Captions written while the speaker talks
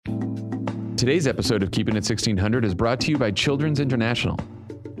Today's episode of Keeping It 1600 is brought to you by Children's International.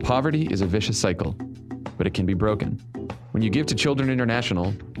 Poverty is a vicious cycle, but it can be broken. When you give to Children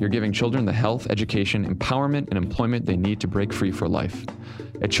International, you're giving children the health, education, empowerment, and employment they need to break free for life.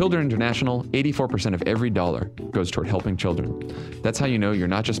 At Children International, 84% of every dollar goes toward helping children. That's how you know you're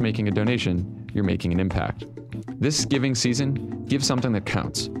not just making a donation, you're making an impact. This giving season, give something that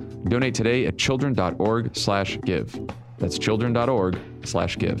counts. Donate today at children.org/give. That's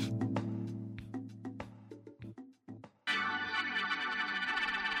children.org/give.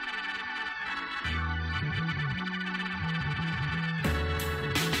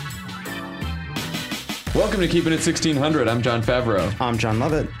 Welcome to Keeping It 1600. I'm John Favreau. I'm John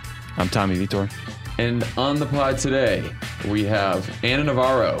Lovett. I'm Tommy Vitor. And on the pod today, we have Ana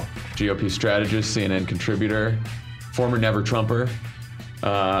Navarro, GOP strategist, CNN contributor, former Never Trumper,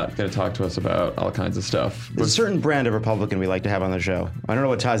 going to talk to us about all kinds of stuff. There's a certain brand of Republican we like to have on the show. I don't know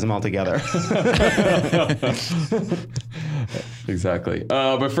what ties them all together. Exactly.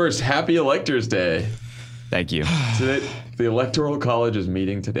 But first, happy Electors Day. Thank you. Today, the Electoral College is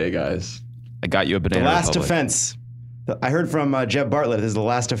meeting today, guys. I got you a banana. The last Republic. offense. I heard from Jeb Bartlett. This is the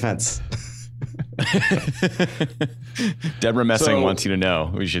last offense. Deborah Messing wants you to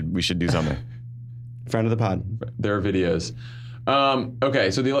know we should do something. Friend of the pod. There are videos. Okay,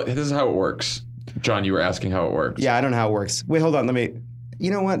 so this is how it works. John, you were asking how it works. Yeah, I don't know how it works. Wait, hold on.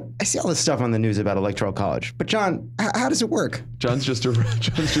 You know what? I see all this stuff on the news about Electoral College. But John, how does it work? John's just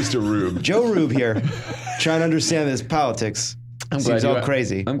a rube. Joe Rube here, trying to understand this politics. Seems all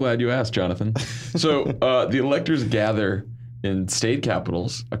crazy. I'm glad you asked, Jonathan. So the electors gather in state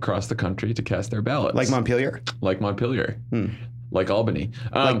capitals across the country to cast their ballots. Like Montpelier? Like Montpelier. Like Albany.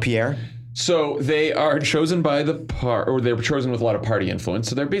 Like Pierre? So they are chosen by or they were chosen with a lot of party influence.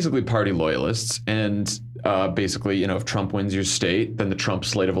 So they're basically party loyalists. And basically, if Trump wins your state, then the Trump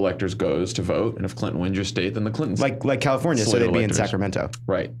slate of electors goes to vote. And if Clinton wins your state, then the Clinton like California, so they'd be in Sacramento.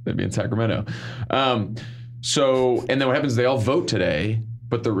 Right. They'd be in Sacramento. And then what happens is they all vote today,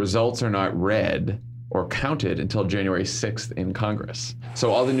 but the results are not read or counted until January 6th in Congress.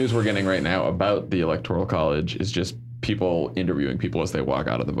 So all the news we're getting right now about the Electoral College is just people interviewing people as they walk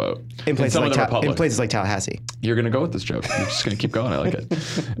out of the vote. In places like Tallahassee. You're going to go with this joke. You're just going to keep going. I like it.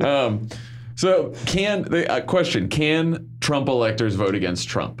 So can Trump electors vote against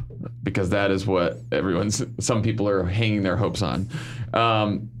Trump? Because that is what some people are hanging their hopes on.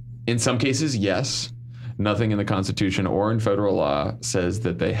 In some cases, yes. Nothing in the Constitution or in federal law says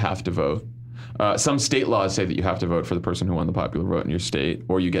that they have to vote. Some state laws say that you have to vote for the person who won the popular vote in your state,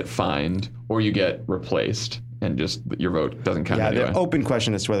 or you get fined, or you get replaced, and just your vote doesn't count anyway. The open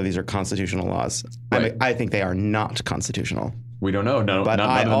question as to whether these are constitutional laws. Right. I think they are not constitutional. We don't know. But none of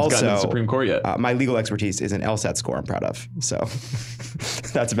them's gotten to the Supreme Court yet. My legal expertise is an LSAT score I'm proud of. So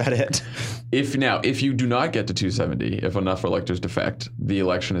that's about it. If you do not get to 270, if enough electors defect, the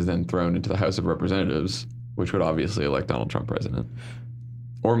election is then thrown into the House of Representatives, which would obviously elect Donald Trump president.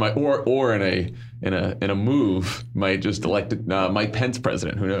 Or in a move might just elect Mike Pence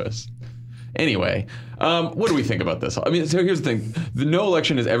president. Who knows? Anyway, what do we think about this? I mean, so here's the thing. No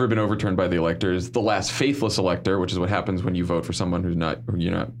election has ever been overturned by the electors. The last faithless elector, which is what happens when you vote for someone who's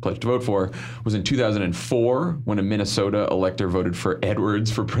you're not pledged to vote for, was in 2004 when a Minnesota elector voted for Edwards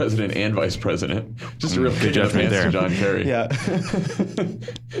for president and vice president. Just a real good judgment there, John Kerry. Yeah.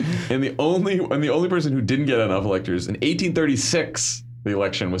 And the only person who didn't get enough electors in 1836. The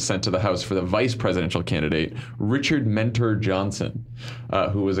election was sent to the House for the vice presidential candidate, Richard Mentor Johnson,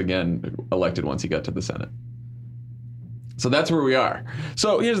 who was again elected once he got to the Senate. So that's where we are.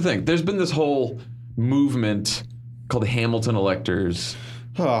 So here's the thing. There's been this whole movement called the Hamilton electors.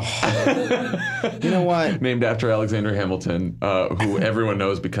 Oh. You know what? Named after Alexander Hamilton, who everyone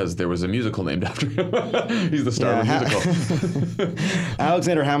knows because there was a musical named after him. He's the star of the musical.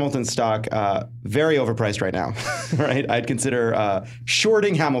 Alexander Hamilton stock, very overpriced right now. Right? I'd consider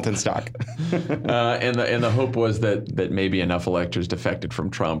shorting Hamilton stock. And the hope was that maybe enough electors defected from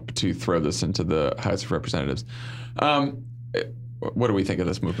Trump to throw this into the House of Representatives. What do we think of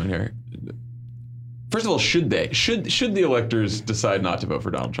this movement here? First of all, should the electors decide not to vote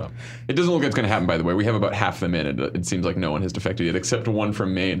for Donald Trump? It doesn't look like it's going to happen, by the way. We have about half them in, and it seems like no one has defected yet, except one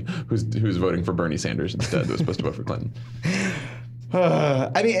from Maine who's voting for Bernie Sanders instead, who was supposed to vote for Clinton.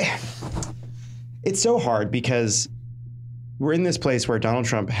 I mean, it's so hard because we're in this place where Donald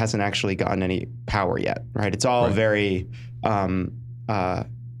Trump hasn't actually gotten any power yet, right? It's all very, what's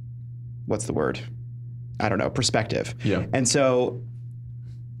the word? I don't know, perspective. Yeah. And so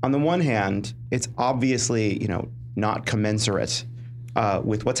on the one hand, it's obviously, not commensurate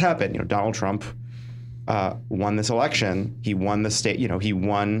with what's happened. Donald Trump won this election. He won the state. He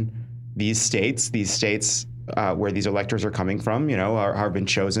won these states where these electors are coming from, have been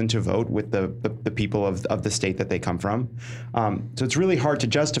chosen to vote with the people of the state that they come from. So it's really hard to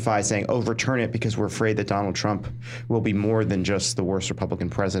justify saying overturn it because we're afraid that Donald Trump will be more than just the worst Republican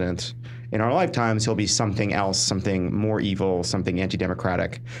president in our lifetimes. He'll be something else, something more evil, something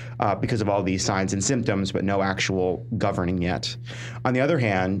anti-democratic because of all these signs and symptoms, but no actual governing yet. On the other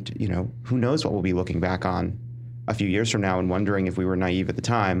hand, who knows what we'll be looking back on a few years from now and wondering if we were naive at the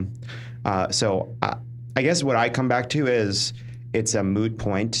time. So I guess what I come back to is it's a moot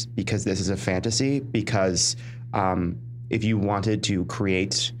point because this is a fantasy, because if you wanted to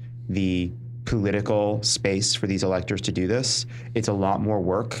create the political space for these electors to do this, it's a lot more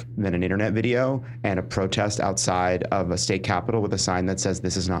work than an internet video and a protest outside of a state capitol with a sign that says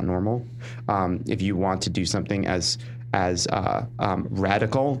this is not normal. If you want to do something as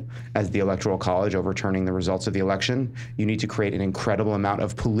radical as the Electoral College overturning the results of the election, you need to create an incredible amount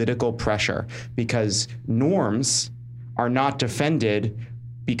of political pressure, because norms are not defended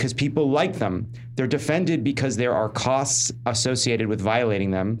because people like them. They're defended because there are costs associated with violating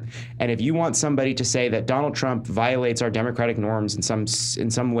them. And if you want somebody to say that Donald Trump violates our democratic norms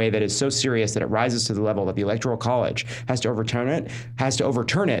in some way that is so serious that it rises to the level that the Electoral College has to overturn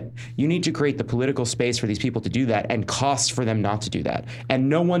it, you need to create the political space for these people to do that and costs for them not to do that. And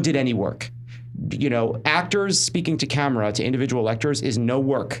no one did any work. Actors speaking to camera to individual electors is no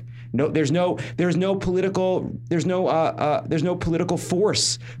work. No, there's no political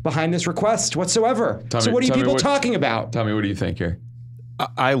force behind this request whatsoever. So what are you people talking about? Tommy, what do you think here?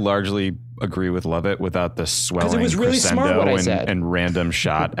 I largely agree with Lovett without the swelling it was really smart what I said. and random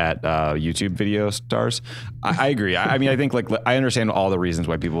shot at YouTube video stars. I agree. I mean, I think I understand all the reasons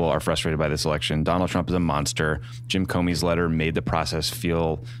why people are frustrated by this election. Donald Trump is a monster. Jim Comey's letter made the process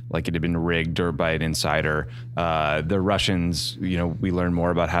feel like it had been rigged or by an insider. The Russians, we learn more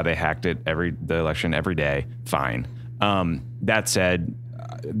about how they hacked the election every day. Fine. That said,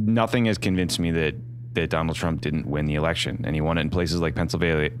 nothing has convinced me that Donald Trump didn't win the election, and he won it in places like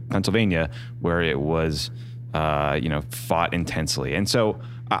Pennsylvania, where it was, fought intensely. And so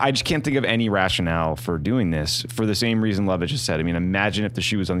I just can't think of any rationale for doing this for the same reason Lovett just said. I mean, imagine if the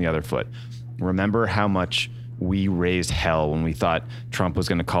shoe was on the other foot. Remember how much we raised hell when we thought Trump was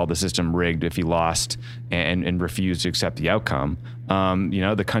going to call the system rigged if he lost and refused to accept the outcome.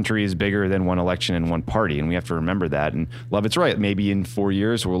 The country is bigger than one election and one party, and we have to remember that. And Lovett's right. Maybe in 4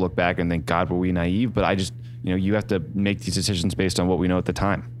 years we'll look back and think, God, were we naive? But I just, you have to make these decisions based on what we know at the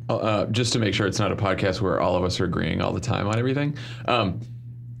time. Just to make sure it's not a podcast where all of us are agreeing all the time on everything.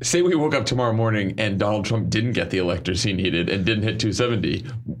 Say we woke up tomorrow morning and Donald Trump didn't get the electors he needed and didn't hit 270.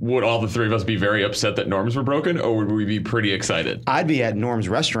 Would all the three of us be very upset that norms were broken, or would we be pretty excited? I'd be at Norm's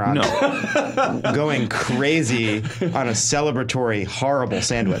restaurant going crazy on a celebratory, horrible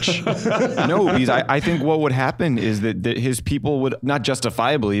sandwich. No, because I think what would happen is that his people would, not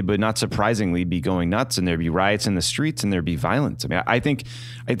justifiably, but not surprisingly, be going nuts, and there'd be riots in the streets and there'd be violence. I mean, I think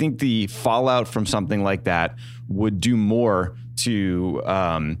the fallout from something like that would do more to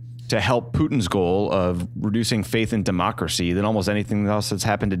help Putin's goal of reducing faith in democracy than almost anything else that's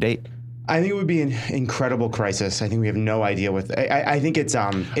happened to date. I think it would be an incredible crisis. I think we have no idea what. I think it's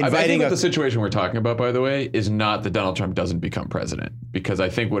inviting. I think the situation we're talking about, by the way, is not that Donald Trump doesn't become president, because I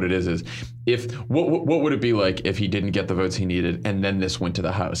think what it is if what would it be like if he didn't get the votes he needed and then this went to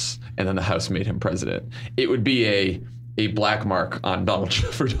the House and then the House made him president? It would be a black mark on Donald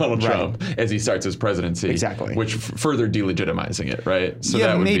Trump as he starts his presidency, exactly, which further delegitimizing it, right? So yeah,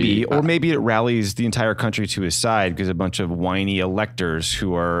 that would maybe, be, or maybe it rallies the entire country to his side because a bunch of whiny electors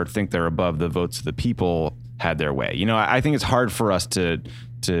who think they're above the votes of the people had their way. I think it's hard for us to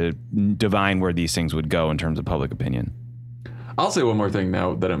divine where these things would go in terms of public opinion. I'll say one more thing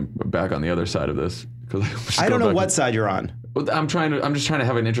now that I'm back on the other side of this. I don't know what side you're on. I'm just trying to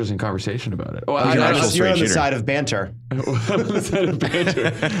have an interesting conversation about it. You're on the side of banter. I'm on the side of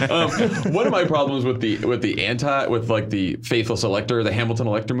banter. One of my problems with the faithless elector, the Hamilton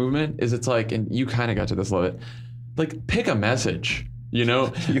elector movement, is it's like, and you kind of got to this, Lovett, like pick a message. You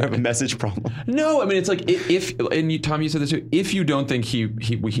have a message problem. No, I mean, it's like Tom, you said this too. If you don't think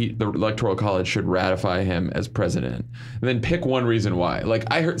the Electoral College should ratify him as president, then pick one reason why. Like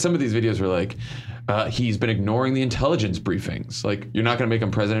I heard some of these videos were like, He's been ignoring the intelligence briefings. Like, you're not going to make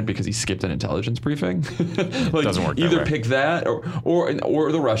him president because he skipped an intelligence briefing. Like, doesn't work that either way. pick that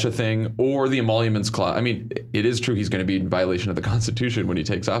or the Russia thing or the emoluments clause. I mean, it is true he's going to be in violation of the Constitution when he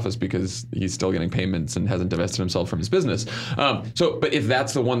takes office because he's still getting payments and hasn't divested himself from his business. But if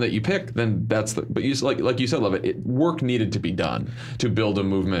that's the one that you pick, then that's the. But you like you said, Lovett, work needed to be done to build a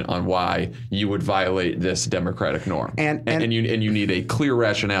movement on why you would violate this democratic norm, and you need a clear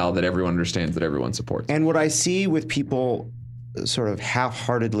rationale that everyone understands, that everyone supports. And what I see with people sort of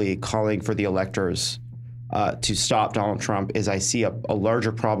half-heartedly calling for the electors to stop Donald Trump is I see a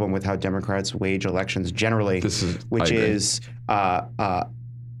larger problem with how Democrats wage elections generally, which is a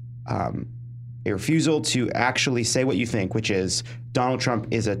refusal to actually say what you think, which is Donald Trump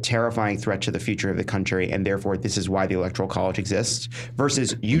is a terrifying threat to the future of the country, and therefore this is why the Electoral College exists,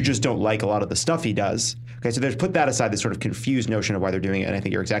 versus you just don't like a lot of the stuff he does. Okay, so there's put that aside, this sort of confused notion of why they're doing it, and I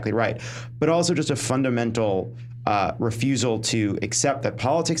think you're exactly right. But also just a fundamental refusal to accept that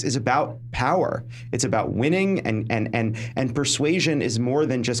politics is about power. It's about winning, and persuasion is more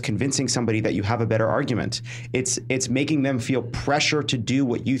than just convincing somebody that you have a better argument. It's making them feel pressure to do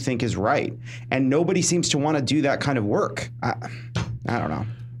what you think is right. And nobody seems to want to do that kind of work. I don't know.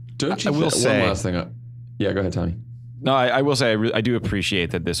 Don't you I will say one last thing? Yeah, go ahead, Tommy. No, I will say I do appreciate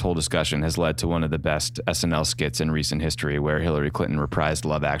that this whole discussion has led to one of the best SNL skits in recent history, where Hillary Clinton reprised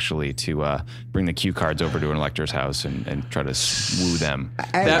Love Actually to bring the cue cards over to an elector's house and try to woo them.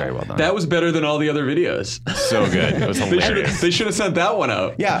 Very well done. That was better than all the other videos. So good. It was hilarious. They should have sent that one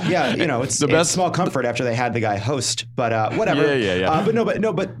out. Yeah. You know, it's the best. It's small comfort after they had the guy host, but whatever. Yeah.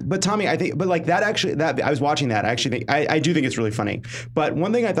 But Tommy, I think, but like that actually, that I was watching that. I actually think I do think it's really funny. But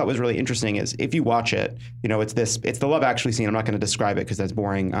one thing I thought was really interesting is if you watch it, you know, it's the Love Actually scene. I'm not going to describe it because that's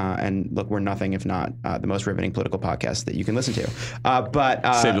boring. And look, we're nothing if not the most riveting political podcast that you can listen to.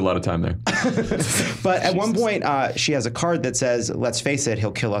 Saved a lot of time there. But at one point, she has a card that says, "Let's face it,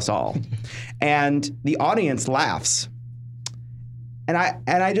 he'll kill us all," and the audience laughs. And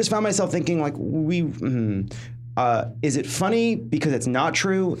I just found myself thinking, like, is it funny because it's not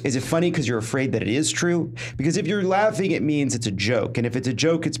true? Is it funny because you're afraid that it is true? Because if you're laughing, it means it's a joke. And if it's a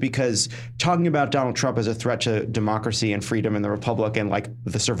joke, it's because talking about Donald Trump as a threat to democracy and freedom and the republic and like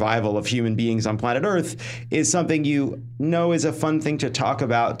the survival of human beings on planet Earth is something you know is a fun thing to talk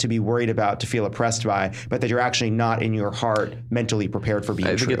about, to be worried about, to feel oppressed by, but that you're actually not in your heart mentally prepared for being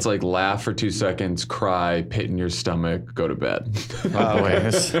true. I think it's like laugh for 2 seconds, cry, pit in your stomach, go to bed. Oh, boy.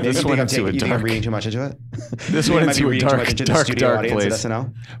 This went into a you think I'm dark. reading too much into it? This went into a dark place.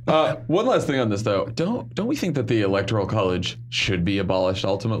 One last thing on this, though. Don't we think that the Electoral College should be abolished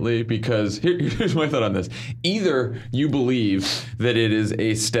ultimately? Because here's my thought on this. Either you believe that it is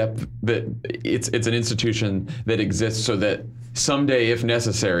a step, that it's an institution that exists so that someday, if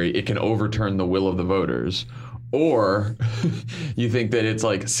necessary, it can overturn the will of the voters, or you think that it's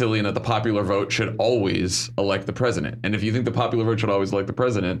like silly and that the popular vote should always elect the president. And if you think the popular vote should always elect the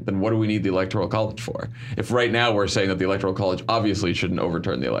president, then what do we need the Electoral College for? If right now we're saying that the Electoral College obviously shouldn't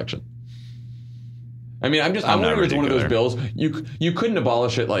overturn the election. I mean, I'm wondering if it's one of those bills. You couldn't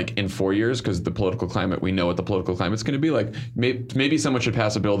abolish it like in 4 years because the political climate, we know what the political climate's going to be like. Maybe someone should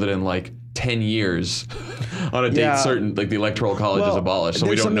pass a bill that in like 10 years on a date certain, like the Electoral College is abolished, so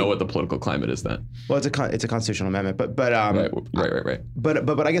we don't know what the political climate is then. Well, it's a constitutional amendment, but right.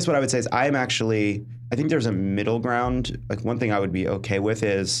 But I guess what I would say is I think there's a middle ground. Like one thing I would be okay with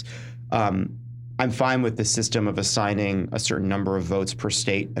is I'm fine with the system of assigning a certain number of votes per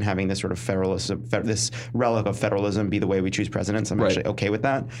state and having this sort of federalism, this relic of federalism be the way we choose presidents. I'm actually okay with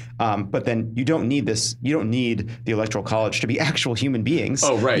that. But then you don't need this. You don't need the Electoral College to be actual human beings.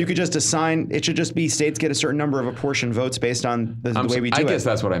 Oh, right. You could just assign. It should just be states get a certain number of apportioned votes based on the way we do it. I guess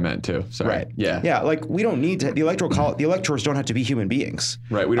that's what I meant too. Sorry. Right. Yeah. Yeah. Like we don't need to. The Electoral College. The electors don't have to be human beings.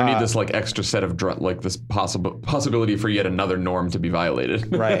 Right. We don't need this like extra set of like this possibility for yet another norm to be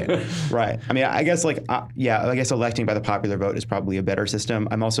violated. Right. I mean, I guess I guess electing by the popular vote is probably a better system.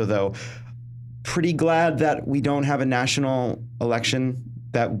 I'm also, though, pretty glad that we don't have a national election,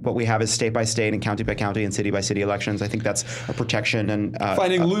 that what we have is state by state and county by county and city by city elections. I think that's a protection. And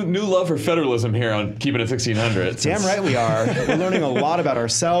finding new love for federalism here on Keeping It 1600. Damn right we are. We're learning a lot about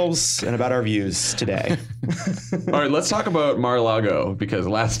ourselves and about our views today. All right, let's talk about Mar-a-Lago, because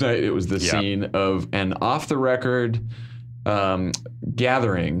last night it was the scene of an off-the-record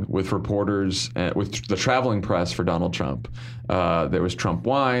gathering with reporters, with the traveling press for Donald Trump. There was Trump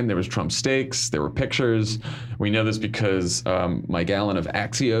wine, there was Trump steaks, there were pictures. We know this because Mike Allen of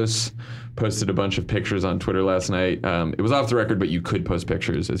Axios posted a bunch of pictures on Twitter last night. It was off the record, but you could post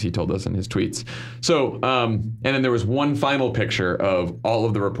pictures, as he told us in his tweets. So, and then there was one final picture of all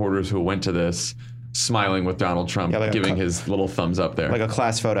of the reporters who went to this smiling with Donald Trump, giving his little thumbs up there. Like a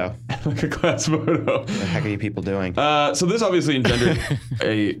class photo. Like a class photo. What the heck are you people doing? So this obviously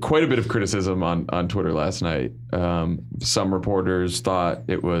engendered quite a bit of criticism on Twitter last night. Some reporters thought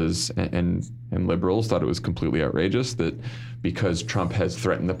it was, and liberals thought it was completely outrageous that because Trump has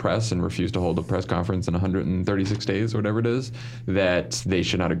threatened the press and refused to hold a press conference in 136 days or whatever it is, that they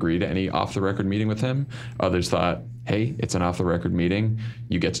should not agree to any off-the-record meeting with him. Others thought, hey, it's an off-the-record meeting.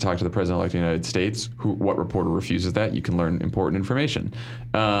 You get to talk to the president-elect of the United States. What reporter refuses that? You can learn important information.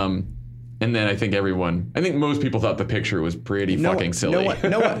 And then I think most people thought the picture was pretty fucking silly.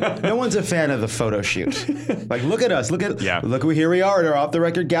 No one's a fan of the photo shoot. Like, look at us. Look, here we are at our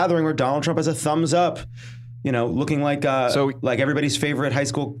off-the-record gathering where Donald Trump has a thumbs up, looking like everybody's favorite high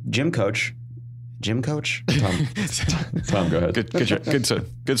school gym coach. Gym coach? Tom, go ahead.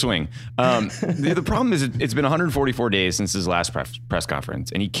 Good swing. The problem is it's been 144 days since his last press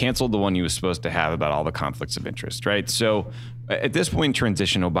conference, and he canceled the one he was supposed to have about all the conflicts of interest, right? So at this point in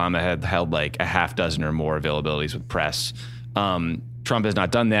transition, Obama had held like a half dozen or more availabilities with press. Trump has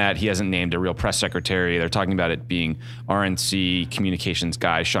not done that. He hasn't named a real press secretary. They're talking about it being RNC communications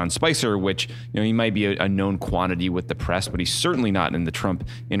guy Sean Spicer, which he might be a known quantity with the press, but he's certainly not in the Trump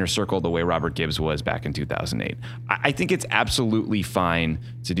inner circle the way Robert Gibbs was back in 2008. I think it's absolutely fine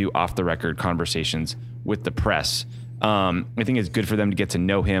to do off-the-record conversations with the press. I think it's good for them to get to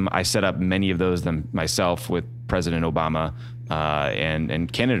know him. I set up many of those myself with President Obama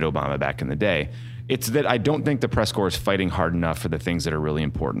and candidate Obama back in the day. It's that I don't think the press corps is fighting hard enough for the things that are really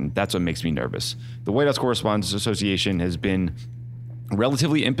important. That's what makes me nervous. The White House Correspondents Association has been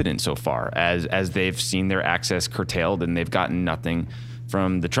relatively impotent so far as they've seen their access curtailed and they've gotten nothing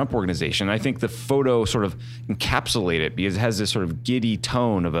from the Trump organization. I think the photo sort of encapsulated it because it has this sort of giddy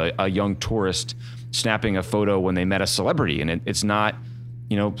tone of a young tourist snapping a photo when they met a celebrity. And it's not,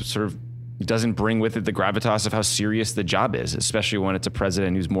 it doesn't bring with it the gravitas of how serious the job is, especially when it's a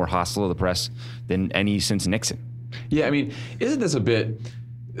president who's more hostile to the press than any since Nixon. Yeah, I mean, isn't this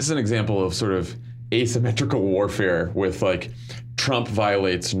this is an example of sort of asymmetrical warfare with like Trump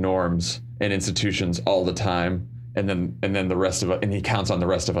violates norms and institutions all the time. And then the rest of us, and he counts on the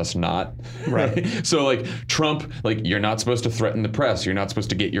rest of us not. Right. So like Trump, you're not supposed to threaten the press. You're not supposed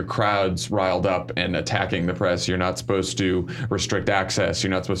to get your crowds riled up and attacking the press. You're not supposed to restrict access.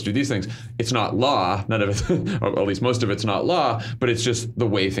 You're not supposed to do these things. It's not law. None of it, or at least most of it's not law, but it's just the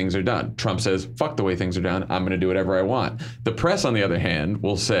way things are done. Trump says, fuck the way things are done. I'm going to do whatever I want. The press, on the other hand,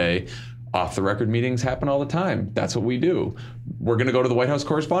 will say, off-the-record meetings happen all the time. That's what we do. We're going to go to the White House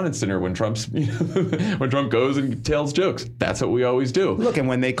Correspondents' Dinner when when Trump goes and tells jokes. That's what we always do. Look, and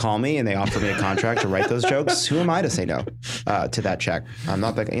when they call me and they offer me a contract to write those jokes, who am I to say no to that check? I'm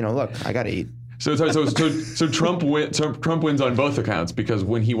not like, look, I got to eat. So Trump wins on both accounts because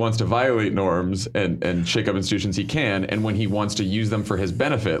when he wants to violate norms and shake up institutions, he can, and when he wants to use them for his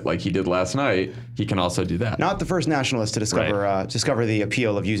benefit, like he did last night, he can also do that. Not the first nationalist to discover the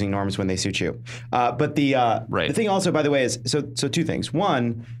appeal of using norms when they suit you. But the thing also, by the way, is so two things.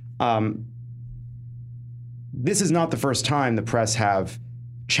 One, this is not the first time the press have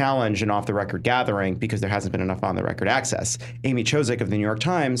challenge an off-the-record gathering because there hasn't been enough on-the-record access. Amy Chozick of the New York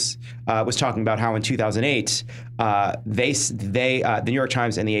Times was talking about how in 2008, the New York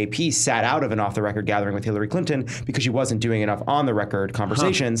Times and the AP sat out of an off-the-record gathering with Hillary Clinton because she wasn't doing enough on-the-record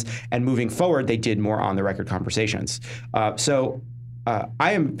conversations, and moving forward, they did more on-the-record conversations. It's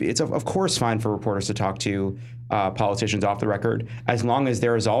of course fine for reporters to talk to politicians off the record, as long as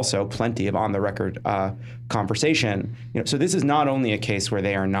there is also plenty of on the record conversation. So this is not only a case where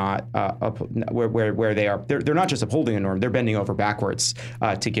they are not where they're not just upholding a norm, they're bending over backwards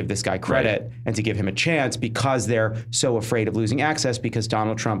to give this guy credit and to give him a chance because they're so afraid of losing access because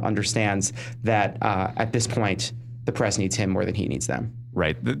Donald Trump understands that at this point the press needs him more than he needs them.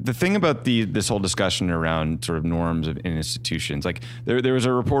 Right. The thing about this whole discussion around sort of norms in institutions, like there was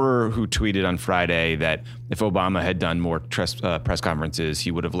a reporter who tweeted on Friday that if Obama had done more press conferences, he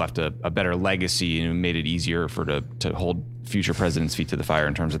would have left a better legacy and made it easier to hold future presidents' feet to the fire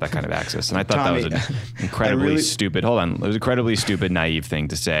in terms of that kind of access. And I thought Tommy, that was an incredibly stupid, hold on, it was an incredibly stupid, naive thing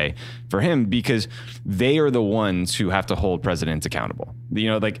to say for him because they are the ones who have to hold presidents accountable.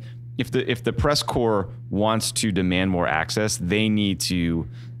 If the press corps wants to demand more access, they need to,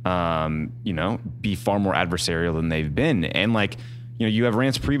 be far more adversarial than they've been. And you have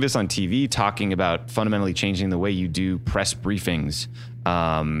Reince Priebus on TV talking about fundamentally changing the way you do press briefings.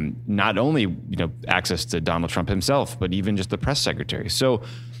 Not only, access to Donald Trump himself, but even just the press secretary. So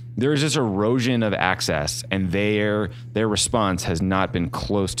there's this erosion of access, and their response has not been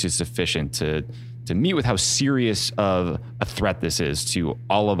close to sufficient to to meet with how serious of a threat this is to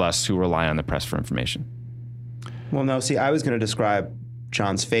all of us who rely on the press for information. Well, no, see, I was going to describe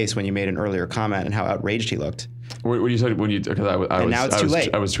John's face when you made an earlier comment and how outraged he looked. When you said because now it's too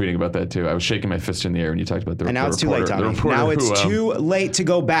late. I was tweeting about that too. I was shaking my fist in the air when you talked about the And now it's too late, Tommy. Now it's too late to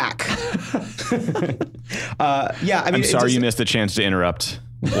go back. Yeah, I mean, I'm sorry you missed the chance to interrupt.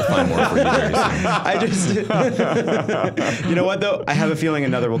 We'll find more for you very soon. I just, you know what though? I have a feeling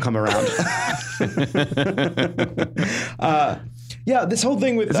another will come around. Yeah, this whole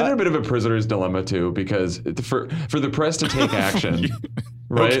thing with isn't it a bit of a prisoner's dilemma too? Because for the press to take action,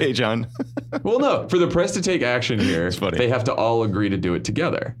 right? Okay, John. Well, no, for the press to take action here, they have to all agree to do it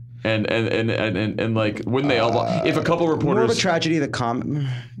together. And like when they all, if a couple reporters, more of a tragedy. I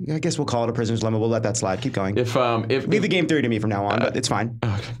guess we'll call it a prisoner's dilemma. We'll let that slide. Keep going. If leave the game theory to me from now on, but it's fine.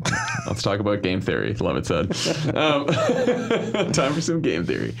 Let's talk about game theory. Levitt said. Time for some game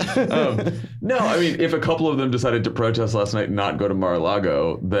theory. No, I mean, if a couple of them decided to protest last night and not go to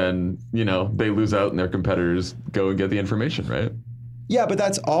Mar-a-Lago, then they lose out and their competitors go and get the information, right? Yeah, but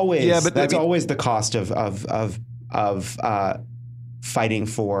that's always always the cost of fighting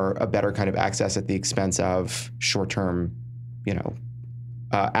for a better kind of access at the expense of short-term,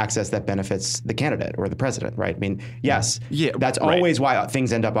 access that benefits the candidate or the president, right? I mean, yes, that's always why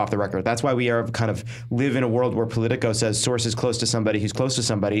things end up off the record. That's why we are kind of live in a world where Politico says sources close to somebody who's close to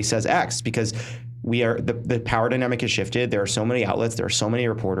somebody says X, because we are the power dynamic has shifted. There are so many outlets. There are so many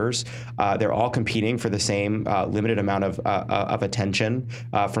reporters. They're all competing for the same limited amount of attention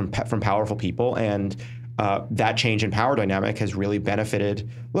from powerful people, and that change in power dynamic has really benefited.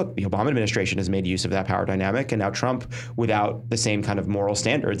 Look, the Obama administration has made use of that power dynamic, and now Trump, without the same kind of moral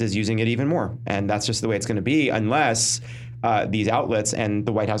standards, is using it even more. And that's just the way it's going to be, unless these outlets and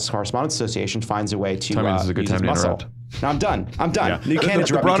the White House Correspondents Association finds a way to this is a good use time his to muscle. interrupt. No, I'm done. Yeah. You can't interrupt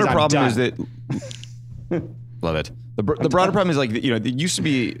the broader me 'cause problem I'm is done. that love it. The broader problem is it used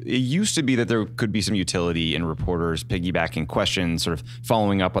to be that there could be some utility in reporters piggybacking questions, sort of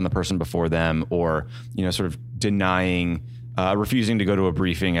following up on the person before them, or sort of denying, refusing to go to a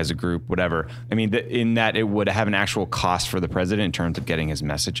briefing as a group, whatever. I mean, in that it would have an actual cost for the president in terms of getting his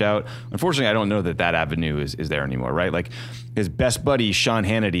message out. Unfortunately, I don't know that avenue is there anymore, right? Like his best buddy, Sean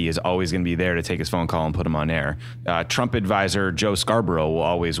Hannity, is always going to be there to take his phone call and put him on air. Trump advisor Joe Scarborough will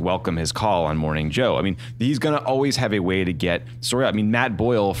always welcome his call on Morning Joe. I mean, he's going to always have a way to get story out. I mean, Matt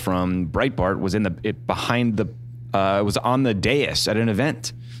Boyle from Breitbart was was on the dais at an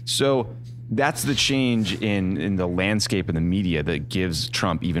event. So that's the change in the landscape of the media that gives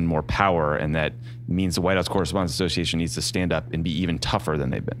Trump even more power, and that means the White House Correspondents Association needs to stand up and be even tougher than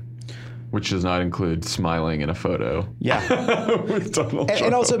they've been. Which does not include smiling in a photo. Yeah. With Donald Trump.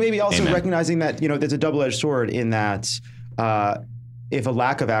 And also maybe Amen. recognizing that, there's a double-edged sword in that if a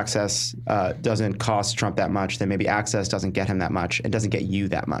lack of access doesn't cost Trump that much, then maybe access doesn't get him that much and doesn't get you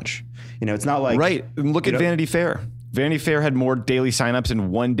that much. It's not like... Right. Look at Vanity Fair. Vanity Fair had more daily signups in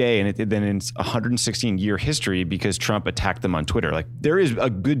one day than in 116-year history because Trump attacked them on Twitter. Like, there is a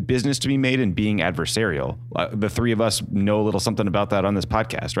good business to be made in being adversarial. The three of us know a little something about that on this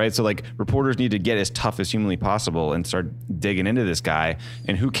podcast, right? So, like, reporters need to get as tough as humanly possible and start digging into this guy.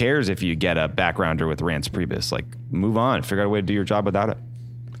 And who cares if you get a backgrounder with Rance Priebus? Like, move on. Figure out a way to do your job without it.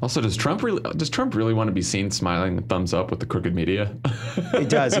 Also, does Trump really want to be seen smiling and thumbs up with the crooked media? It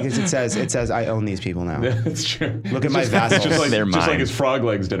does, because it says I own these people now. Yeah, that's true. Look at my vassals. Just like, They're just like mine. his frog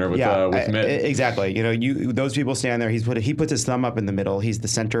legs dinner with Mitt. Exactly. Those people stand there. He puts his thumb up in the middle. He's the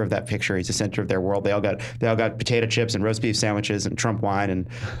center of that picture. He's the center of their world. They all got potato chips and roast beef sandwiches and Trump wine, and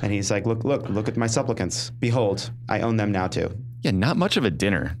he's like, look at my supplicants. Behold, I own them now too. Yeah, not much of a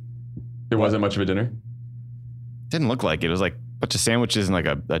dinner. It wasn't much of a dinner? Didn't look like it. It was like a bunch of sandwiches and like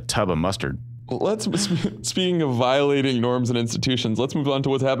a tub of mustard. Speaking of violating norms and institutions, let's move on to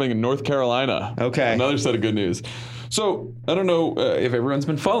what's happening in North Carolina. Okay. Another set of good news. So I don't know if everyone's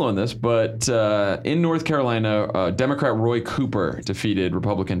been following this, but in North Carolina, Democrat Roy Cooper defeated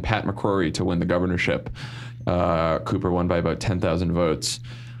Republican Pat McCrory to win the governorship. Cooper won by about 10,000 votes.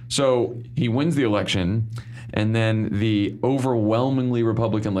 So he wins the election, and then the overwhelmingly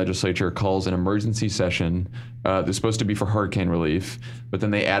Republican legislature calls an emergency session that's supposed to be for hurricane relief, but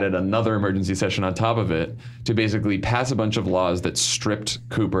then they added another emergency session on top of it to basically pass a bunch of laws that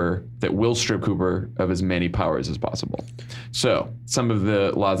will strip Cooper of as many powers as possible. So some of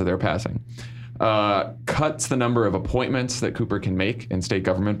the laws that they're passing. Cuts the number of appointments that Cooper can make in state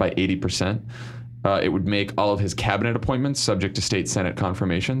government by 80%. It would make all of his cabinet appointments subject to state Senate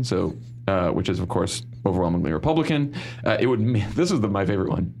confirmation, so which is, of course, overwhelmingly Republican. This is my favorite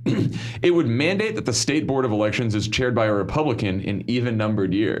one. It would mandate that the State Board of Elections is chaired by a Republican in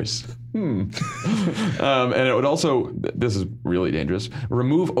even-numbered years. And it would also, this is really dangerous,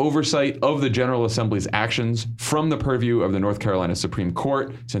 remove oversight of the General Assembly's actions from the purview of the North Carolina Supreme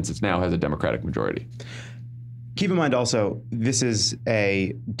Court, since it now has a Democratic majority. Keep in mind also, this is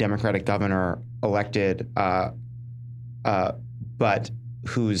a Democratic governor elected, but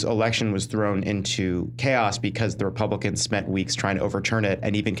whose election was thrown into chaos because the Republicans spent weeks trying to overturn it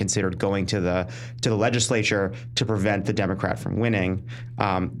and even considered going to the legislature to prevent the Democrat from winning.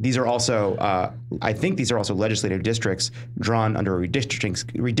 These are also, I think these are also legislative districts drawn under a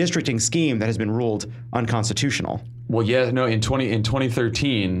redistricting scheme that has been ruled unconstitutional. Well, yeah, no. In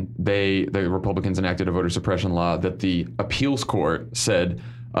 2013, the Republicans enacted a voter suppression law that the appeals court said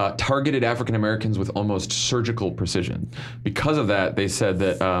targeted African Americans with almost surgical precision. Because of that, they said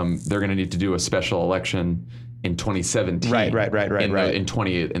that they're going to need to do a special election in 2017. Right.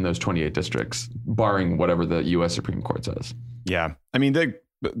 In those 28 districts, barring whatever the U.S. Supreme Court says. Yeah, I mean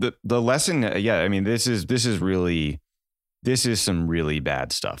the lesson. Yeah, I mean this is some really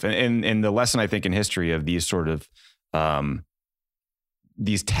bad stuff, and the lesson I think in history of these sort of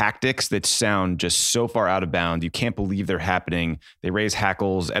these tactics that sound just so far out of bounds. You can't believe they're happening. They raise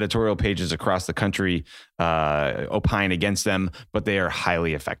hackles, editorial pages across the country opine against them, but they are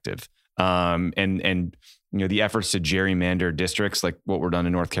highly effective. And the efforts to gerrymander districts like what were done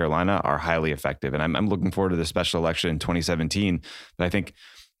in North Carolina are highly effective. And I'm looking forward to the special election in 2017. But I think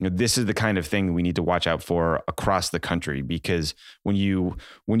this is the kind of thing we need to watch out for across the country, because when you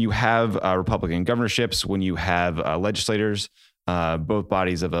have Republican governorships, when you have legislators, both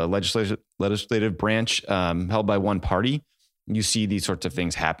bodies of a legislative branch held by one party, you see these sorts of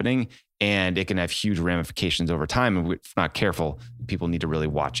things happening, and it can have huge ramifications over time. And if not careful, people need to really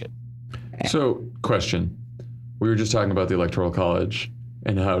watch it. So, question. We were just talking about the Electoral College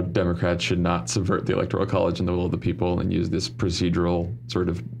and how Democrats should not subvert the Electoral College and the will of the people and use this procedural sort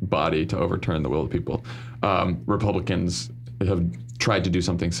of body to overturn the will of the people. Republicans have tried to do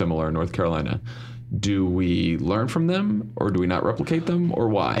something similar in North Carolina. Do we learn from them, or do we not replicate them, or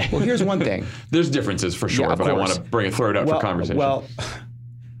why? Well, here's one thing. There's differences for sure, but I want to throw it out for conversation. Well,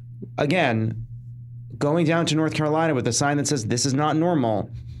 again, going down to North Carolina with a sign that says this is not normal,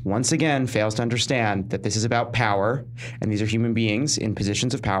 once again fails to understand that this is about power, and these are human beings in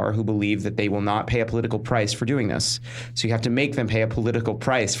positions of power who believe that they will not pay a political price for doing this. So you have to make them pay a political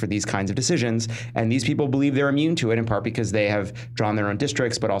price for these kinds of decisions, and these people believe they're immune to it, in part because they have drawn their own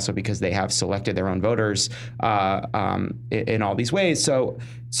districts, but also because they have selected their own voters in all these ways. So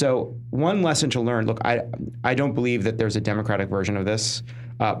one lesson to learn, look, I don't believe that there's a democratic version of this.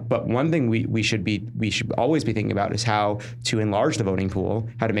 But one thing we should always be thinking about is how to enlarge the voting pool,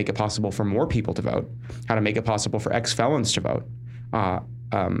 how to make it possible for more people to vote, how to make it possible for ex-felons to vote.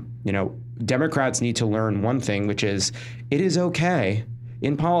 Democrats need to learn one thing, which is it is okay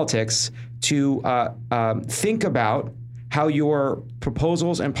in politics to think about how your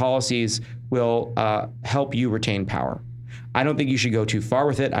proposals and policies will help you retain power. I don't think you should go too far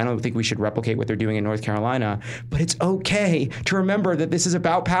with it. I don't think we should replicate what they're doing in North Carolina. But it's okay to remember that this is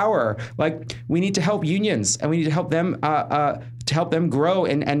about power. Like, we need to help unions, and we need to help them grow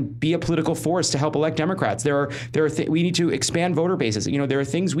and be a political force to help elect Democrats. We need to expand voter bases. There are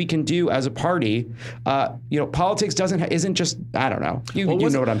things we can do as a party. Politics isn't just, I don't know. You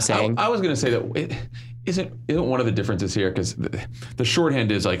know what I'm saying. I was going to say that. Isn't one of the differences here, because the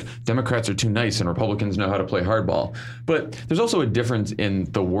shorthand is like Democrats are too nice and Republicans know how to play hardball, but there's also a difference in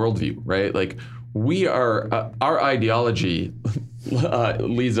the worldview, right? Like, we are our ideology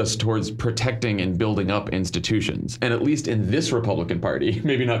leads us towards protecting and building up institutions. And at least in this Republican Party,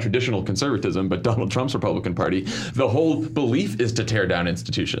 maybe not traditional conservatism, but Donald Trump's Republican Party, the whole belief is to tear down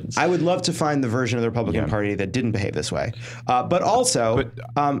institutions. I would love to find the version of the Republican Party that didn't behave this way. But also,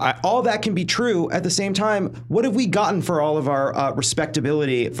 all that can be true at the same time. What have we gotten for all of our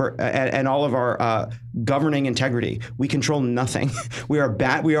respectability and all of our governing integrity? We control nothing. We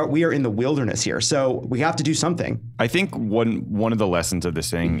are in the wilderness here. So we have to do something. I think one of the lessons of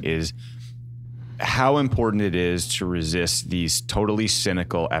this thing is how important it is to resist these totally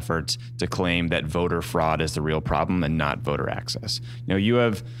cynical efforts to claim that voter fraud is the real problem and not voter access. You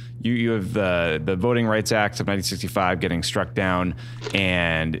have the Voting Rights Act of 1965 getting struck down,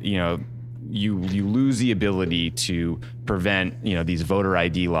 and you lose the ability to prevent these voter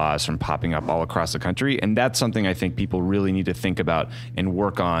ID laws from popping up all across the country, and that's something I think people really need to think about and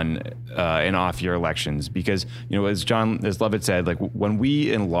work on in off-year elections, because as Lovett said, like, when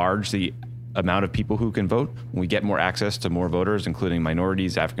we enlarge the amount of people who can vote, when we get more access to more voters, including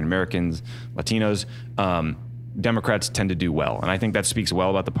minorities, African Americans, Latinos, Democrats tend to do well. And I think that speaks well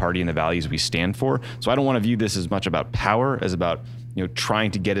about the party and the values we stand for. So I don't want to view this as much about power as about,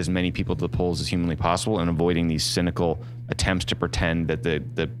 trying to get as many people to the polls as humanly possible and avoiding these cynical attempts to pretend that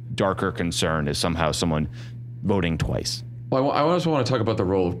the darker concern is somehow someone voting twice. Well, I also want to talk about the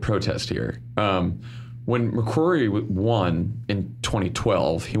role of protest here. When McCrory won in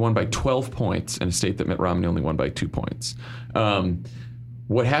 2012, he won by 12 points in a state that Mitt Romney only won by 2 points.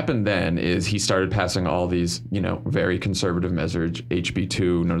 What happened then is he started passing all these, very conservative measures,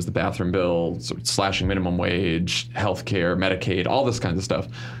 HB2, known as the bathroom bill, slashing minimum wage, healthcare, Medicaid, all this kinds of stuff.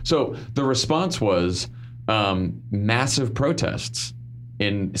 So the response was massive protests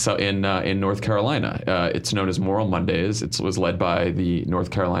in North Carolina. It's known as Moral Mondays. It was led by the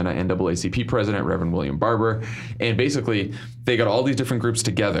North Carolina NAACP president, Reverend William Barber. And basically, they got all these different groups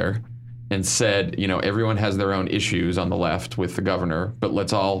together and said, everyone has their own issues on the left with the governor, but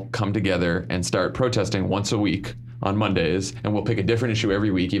let's all come together and start protesting once a week on Mondays, and we'll pick a different issue every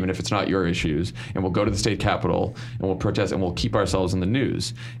week, even if it's not your issues, and we'll go to the state capitol, and we'll protest, and we'll keep ourselves in the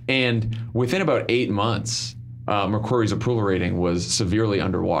news. And within about 8 months, McCrory's approval rating was severely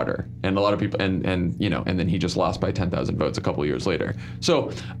underwater, and a lot of people, and then he just lost by 10,000 votes a couple of years later.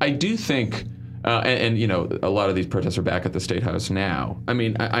 So I do think, and a lot of these protests are back at the State House now. I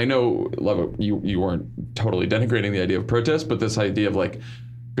mean, I know, Lovett, you weren't totally denigrating the idea of protest, but this idea of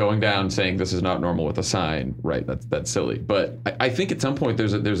going down saying this is not normal with a sign, right? That's silly. But I think at some point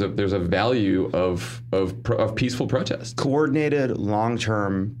there's a value of peaceful protest, coordinated,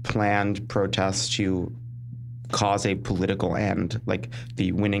 long-term, planned protests to cause a political end, like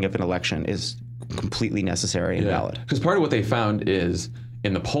the winning of an election, is completely necessary and valid. Because part of what they found is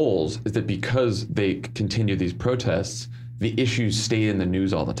in the polls is that because they continued these protests, the issues stayed in the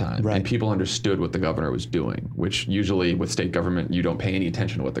news all the time. Right. And people understood what the governor was doing, which usually with state government, you don't pay any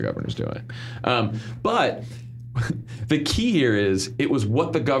attention to what the governor's doing. But the key here is it was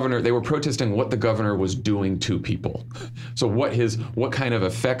what they were protesting what the governor was doing to people. So what kind of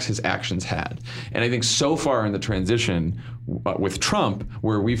effects his actions had. And I think so far in the transition with Trump,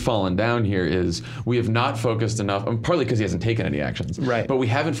 where we've fallen down here is we have not focused enough, partly because he hasn't taken any actions, right, but we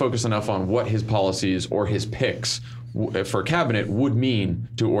haven't focused enough on what his policies or his picks for cabinet would mean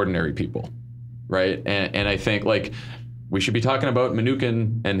to ordinary people, right? And I think we should be talking about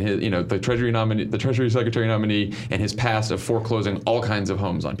Mnuchin and his, the Treasury Secretary nominee, and his past of foreclosing all kinds of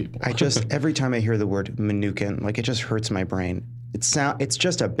homes on people. Every time I hear the word Mnuchin, it just hurts my brain. It's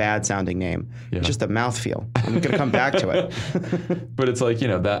just a bad sounding name. Yeah. It's just a mouthfeel. I'm going to come back to it. But it's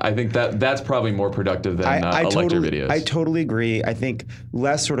that I think that's probably more productive than elector videos. I totally agree. I think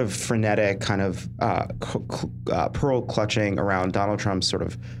less sort of frenetic kind of pearl clutching around Donald Trump's sort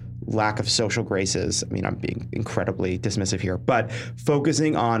of lack of social graces. I mean, I'm being incredibly dismissive here, but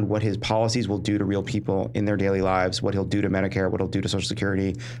focusing on what his policies will do to real people in their daily lives, what he'll do to Medicare, what he'll do to Social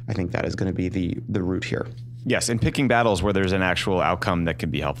Security, I think that is going to be the root here. Yes, and picking battles where there's an actual outcome that can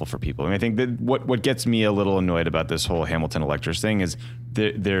be helpful for people. And I think that what gets me a little annoyed about this whole Hamilton electors thing is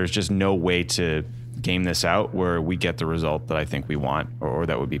there's just no way to game this out where we get the result that I think we want or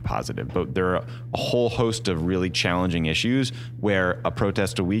that would be positive. But there are a whole host of really challenging issues where a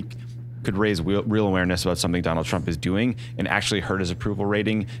protest a week could raise real awareness about something Donald Trump is doing and actually hurt his approval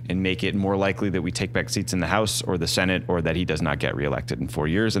rating and make it more likely that we take back seats in the House or the Senate or that he does not get reelected in 4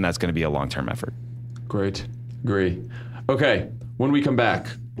 years. And that's going to be a long-term effort. Great. Agree. Okay. When we come back,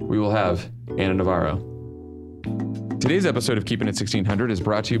 we will have Ana Navarro. Today's episode of Keeping It 1600 is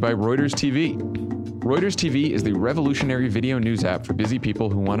brought to you by Reuters TV. Reuters TV is the revolutionary video news app for busy people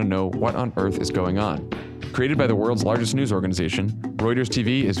who want to know what on earth is going on. Created by the world's largest news organization, Reuters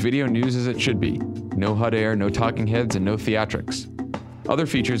TV is video news as it should be. No hot air, no talking heads, and no theatrics. Other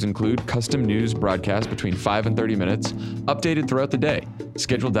features include custom news broadcasts between 5 and 30 minutes, updated throughout the day,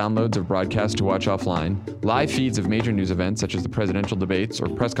 scheduled downloads of broadcasts to watch offline, live feeds of major news events such as the presidential debates or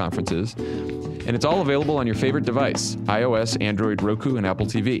press conferences, and it's all available on your favorite device, iOS, Android, Roku, and Apple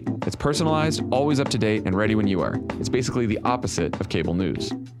TV. It's personalized, always up to date, and ready when you are. It's basically the opposite of cable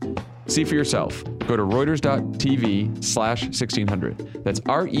news. See for yourself. Go to reuters.tv/1600. That's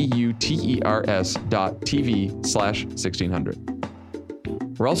reuters.tv/1600.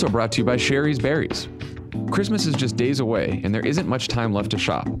 We're also brought to you by Sherry's Berries. Christmas is just days away, and there isn't much time left to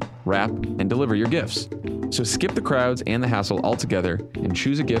shop, wrap, and deliver your gifts. So skip the crowds and the hassle altogether and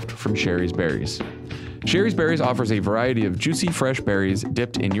choose a gift from Sherry's Berries. Sherry's Berries offers a variety of juicy, fresh berries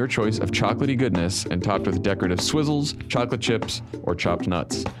dipped in your choice of chocolatey goodness and topped with decorative swizzles, chocolate chips, or chopped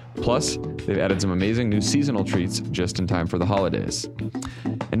nuts. Plus, they've added some amazing new seasonal treats just in time for the holidays.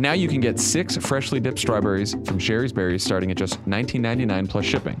 And now you can get 6 freshly dipped strawberries from Sherry's Berries starting at just $19.99 plus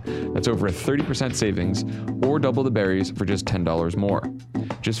shipping. That's over a 30% savings, or double the berries for just $10 more.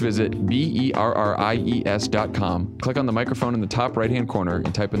 Just visit BERRIES.com, click on the microphone in the top right-hand corner,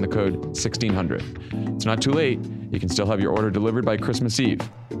 and type in the code 1600. It's not too late. You can still have your order delivered by Christmas Eve.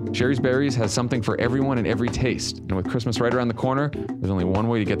 Sherry's Berries has something for everyone and every taste. And with Christmas right around the corner, there's only one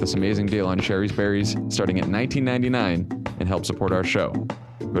way to get this amazing deal on Sherry's Berries starting at $19.99 and help support our show.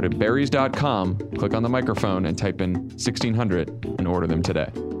 Go to berries.com, click on the microphone, and type in 1600 and order them today.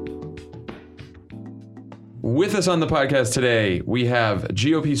 With us on the podcast today, we have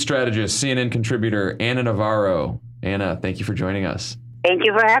GOP strategist, CNN contributor, Ana Navarro. Ana, thank you for joining us. Thank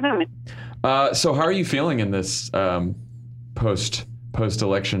you for having me. So how are you feeling in this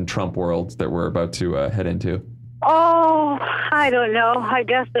post-election Trump world that we're about to head into? Oh, I don't know. I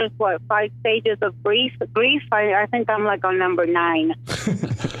guess there's, 5 stages of grief? I think I'm like on number 9.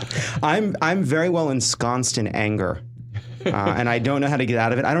 I'm very well ensconced in anger. And I don't know how to get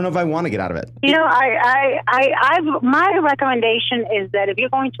out of it. I don't know if I want to get out of it. You know, my recommendation is that if you're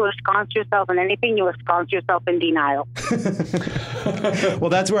going to ensconce yourself in anything, you ensconce yourself in denial. Well,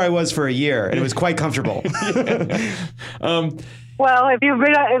 that's where I was for a year, and it was quite comfortable. Well, if you've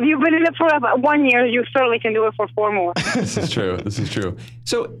been in it for about 1 year, you certainly can do it for 4 more. This is true.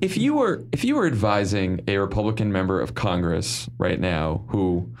 So if you were advising a Republican member of Congress right now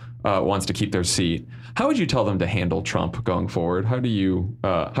who wants to keep their seat, how would you tell them to handle Trump going forward? How do you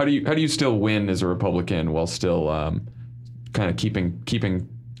still win as a Republican while still kind of keeping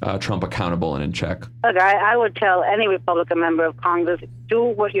Trump accountable and in check? Look, I would tell any Republican member of Congress, do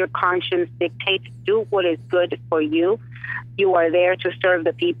what your conscience dictates. Do what is good for you. You are there to serve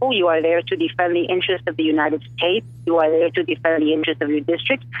the people. You are there to defend the interests of the United States. You are there to defend the interests of your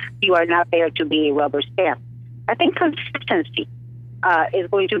district. You are not there to be a rubber stamp. I think consistency is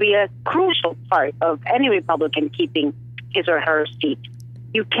going to be a crucial part of any Republican keeping his or her seat.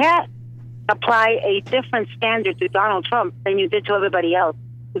 You can't apply a different standard to Donald Trump than you did to everybody else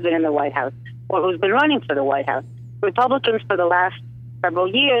who's been in the White House or who's been running for the White House. Republicans for the last several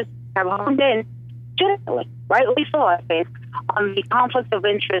years have honed in, legitimately, rightly so, I think, on the conflicts of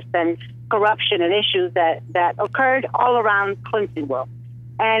interest and corruption and issues that occurred all around Clinton world.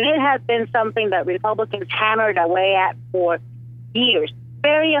 And it has been something that Republicans hammered away at for years,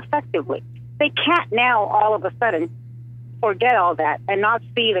 very effectively. They can't now all of a sudden forget all that and not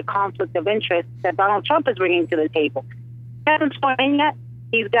see the conflict of interest that Donald Trump is bringing to the table. He hasn't sworn in yet.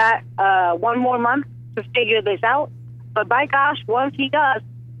 He's got 1 more month to figure this out. But by gosh, once he does,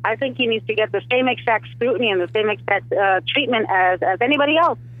 I think he needs to get the same exact scrutiny and the same exact treatment as anybody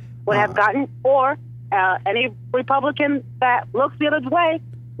else would have gotten, or any Republican that looks the other way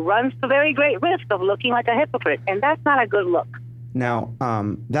runs the very great risk of looking like a hypocrite. And that's not a good look. Now,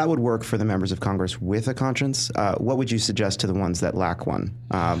 that would work for the members of Congress with a conscience. What would you suggest to the ones that lack one?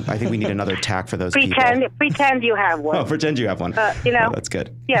 I think we need another tack for those people. Pretend you have one. Oh, pretend you have one. That's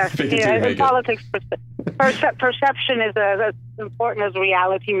good. Yes. In politics, perception is as important as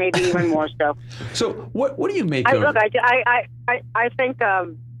reality, maybe even more so. So what do you make of... Look,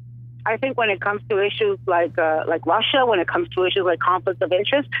 I think when it comes to issues like Russia, when it comes to issues like conflicts of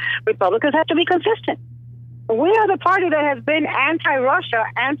interest, Republicans have to be consistent. We are the party that has been anti-Russia,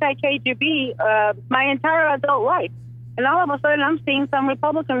 anti-KGB my entire adult life. And all of a sudden, I'm seeing some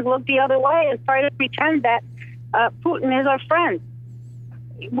Republicans look the other way and try to pretend that Putin is our friend.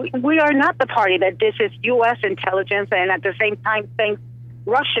 We are not the party that disses U.S. intelligence and at the same time thinks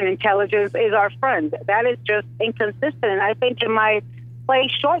Russian intelligence is our friend. That is just inconsistent. And I think it might play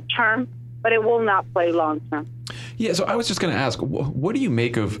short term, but it will not play long term. Yeah, so I was just going to ask, what do you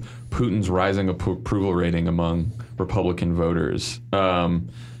make of Putin's rising approval rating among Republican voters?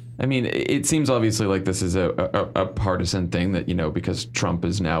 I mean, it seems obviously like this is a partisan thing that, because Trump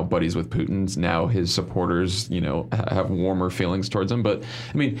is now buddies with Putin's, now his supporters, have warmer feelings towards him. But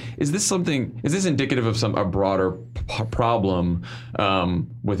I mean, is this indicative of a broader problem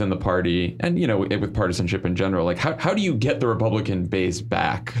within the party and, with partisanship in general? Like, how do you get the Republican base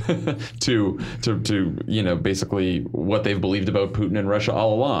back to basically what they've believed about Putin and Russia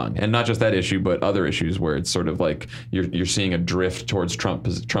all along? And not just that issue, but other issues where it's sort of like you're seeing a drift towards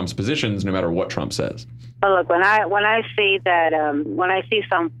Trump's positions, no matter what Trump says. Well, look, when I see that when I see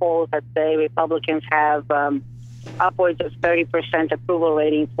some polls that say Republicans have upwards of 30% approval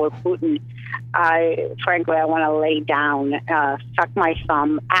rating for Putin, frankly, I want to lay down, suck my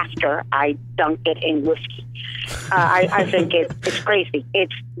thumb after I dunk it in whiskey. I think it's crazy.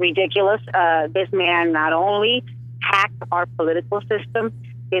 It's ridiculous. This man not only hacked our political system,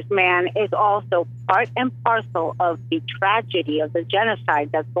 this man is also part and parcel of the tragedy of the genocide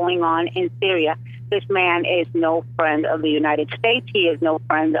that's going on in Syria. This man is no friend of the United States. He is no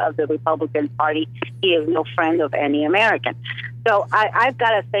friend of the Republican Party. He is no friend of any American. So I've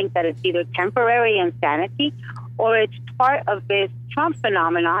got to think that it's either temporary insanity or it's part of this Trump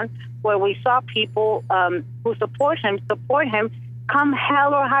phenomenon where we saw people who support him come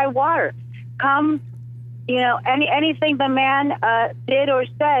hell or high water. Come, anything the man did or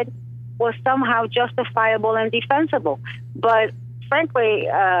said was somehow justifiable and defensible. But frankly,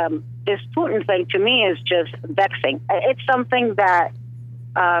 this Putin thing to me is just vexing. It's something that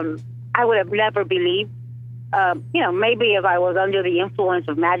I would have never believed. Maybe if I was under the influence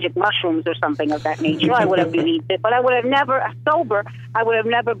of magic mushrooms or something of that nature, I would have believed it. But I would have never, sober, I would have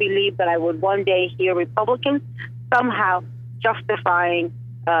never believed that I would one day hear Republicans somehow justifying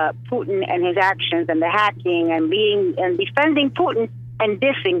Putin and his actions and the hacking and defending Putin and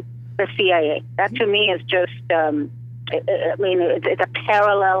dissing the CIA. That to me is just, it's a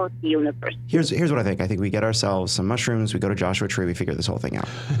parallel universe. Here's what I think. I think we get ourselves some mushrooms, we go to Joshua Tree, we figure this whole thing out.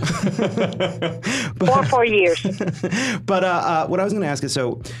 For 4 years. But what I was going to ask is,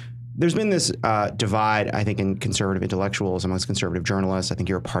 so there's been this divide, I think, in conservative intellectuals amongst conservative journalists. I think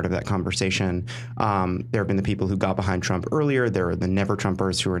you're a part of that conversation. There have been the people who got behind Trump earlier. There are the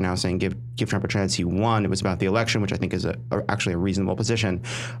never-Trumpers who are now saying, give Trump a chance. He won. It was about the election, which I think is actually a reasonable position.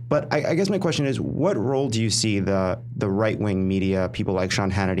 But I guess my question is, what role do you see the right-wing media, people like Sean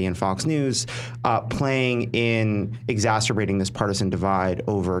Hannity and Fox News, playing in exacerbating this partisan divide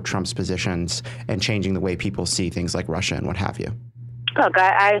over Trump's positions and changing the way people see things like Russia and what have you? Look,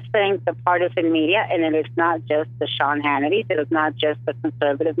 I think the partisan media, and it is not just the Sean Hannity, it is not just the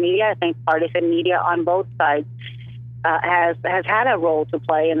conservative media. I think partisan media on both sides has had a role to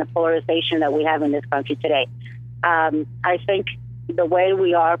play in the polarization that we have in this country today. I think the way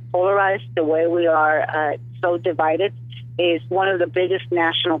we are polarized, the way we are so divided, is one of the biggest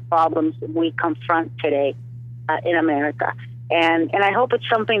national problems we confront today in America. And I hope it's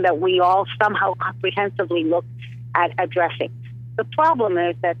something that we all somehow comprehensively look at addressing. The problem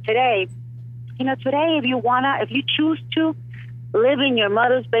is that today, if you choose to live in your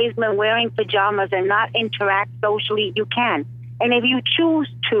mother's basement wearing pajamas and not interact socially, you can. And if you choose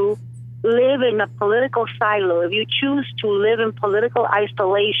to live in a political silo, if you choose to live in political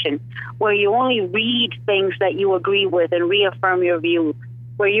isolation, where you only read things that you agree with and reaffirm your view,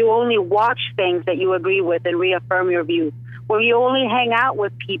 where you only watch things that you agree with and reaffirm your view, where you only hang out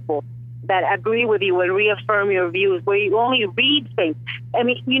with people that agree with you and reaffirm your views, where you only read things. I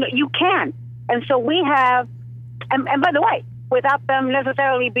mean, you can. And so we have, and by the way, without them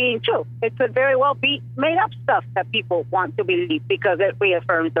necessarily being true, it could very well be made up stuff that people want to believe because it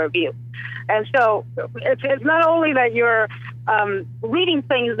reaffirms their view. And so it's not only that you're reading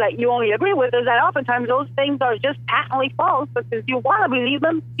things that you only agree with, is that oftentimes those things are just patently false, but if you want to believe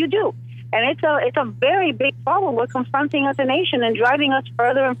them, you do. And it's a very big problem we're confronting as a nation and driving us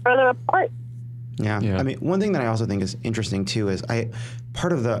further and further apart. Yeah. I mean, one thing that I also think is interesting too is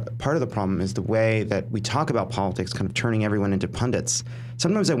part of the problem is the way that we talk about politics, kind of turning everyone into pundits.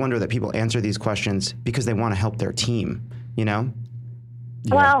 Sometimes I wonder that people answer these questions because they want to help their team. Yeah.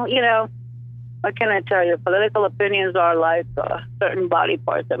 Well, what can I tell you? Political opinions are like certain body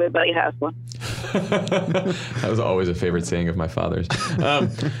parts. Everybody has one. That was always a favorite saying of my father's.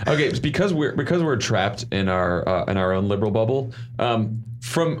 Okay, because we're trapped in our own liberal bubble.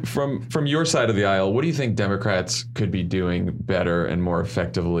 From your side of the aisle, what do you think Democrats could be doing better and more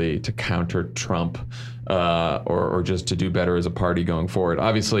effectively to counter Trump, or just to do better as a party going forward?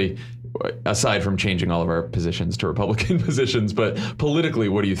 Obviously, aside from changing all of our positions to Republican positions, but politically,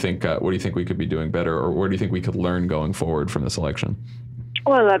 what do you think? What do you think we could be doing better, or what do you think we could learn going forward from this election?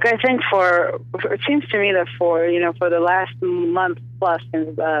 Well, look, I think it seems to me that for the last month plus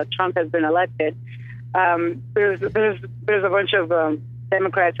since Trump has been elected, there's a bunch of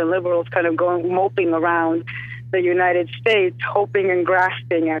Democrats and liberals kind of moping around the United States, hoping and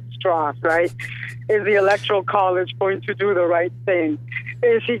grasping at straws, right? Is the Electoral College going to do the right thing?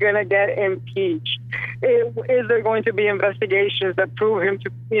 Is he going to get impeached? Is there going to be investigations that prove him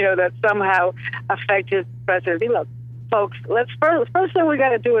to, that somehow affect his presidency? Look, folks, first thing we got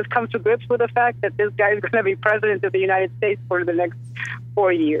to do is come to grips with the fact that this guy is going to be president of the United States for the next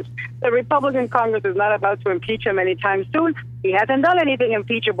 4 years. The Republican Congress is not about to impeach him anytime soon. He hasn't done anything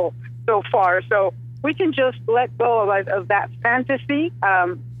impeachable so far. So we can just let go of that fantasy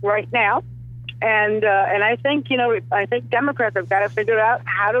right now. And I think, I think Democrats have got to figure out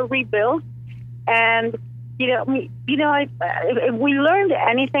how to rebuild. And, if we learned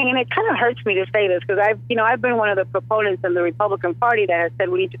anything, and it kind of hurts me to say this because I've been one of the proponents in the Republican Party that has said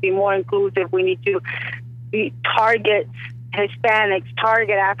we need to be more inclusive. We need to target Hispanics,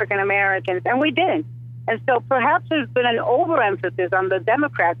 target African Americans, and we didn't. And so perhaps there's been an overemphasis on the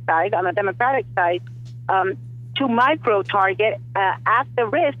Democratic side, to micro-target at the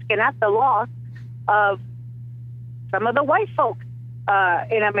risk and at the loss of some of the white folk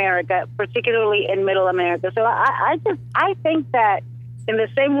in America, particularly in Middle America. So I think that in the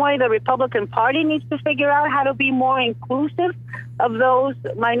same way the Republican Party needs to figure out how to be more inclusive of those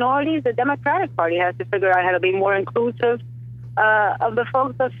minorities, the Democratic Party has to figure out how to be more inclusive of the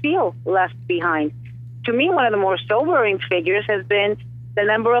folks that feel left behind. To me, one of the more sobering figures has been the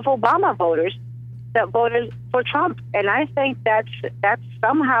number of Obama voters that voted for Trump. And I think that's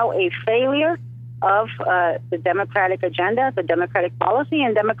somehow a failure of the Democratic agenda, the Democratic policy,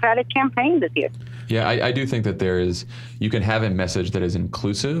 and Democratic campaign this year. Yeah, I do think that you can have a message that is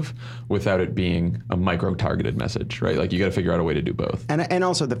inclusive without it being a micro-targeted message, right? Like you got to figure out a way to do both. And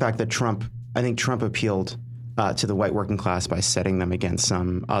also the fact that I think Trump appealed to the white working class by setting them against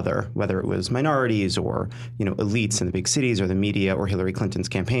some other, whether it was minorities or elites in the big cities or the media or Hillary Clinton's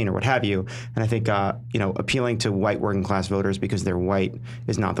campaign or what have you. And I think appealing to white working class voters because they're white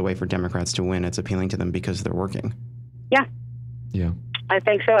is not the way for Democrats to win. It's appealing to them because they're working. Yeah. Yeah. I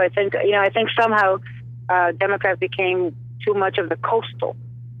think so. I think somehow Democrats became too much of the coastal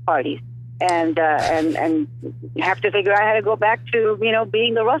parties. And have to figure out how to go back to,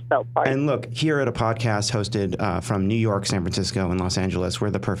 being the Rust Belt Party. And look, here at a podcast hosted from New York, San Francisco, and Los Angeles, we're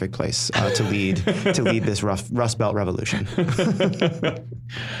the perfect place to lead this Rust Belt revolution.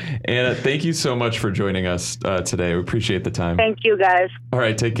 Anna, thank you so much for joining us today. We appreciate the time. Thank you, guys. All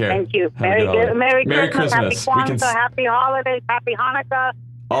right, take care. Thank you. Merry Christmas. Happy Kwanzaa, happy holidays, happy Hanukkah.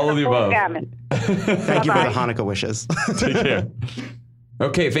 All of the above. Thank you for the Hanukkah wishes. Take care.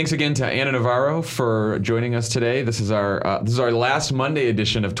 Okay, thanks again to Anna Navarro for joining us today. This is our last Monday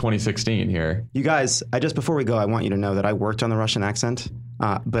edition of 2016 here. You guys, before we go, I want you to know that I worked on the Russian accent,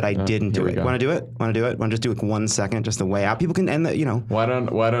 but I didn't do it. Want to do it? Want to just do it 1 second, just the way out? People can end the, Why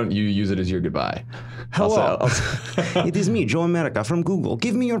don't you use it as your goodbye? Hello, it is me, Joe America from Google.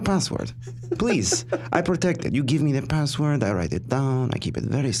 Give me your password, please. I protect it. You give me the password. I write it down. I keep it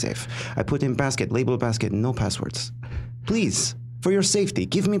very safe. I put in basket, label basket, no passwords. Please. For your safety,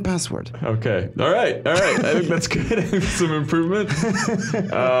 give me password. Okay. All right. I think that's good. Some improvement.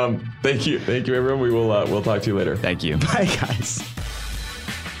 Thank you, everyone. We'll talk to you later. Thank you. Bye, guys.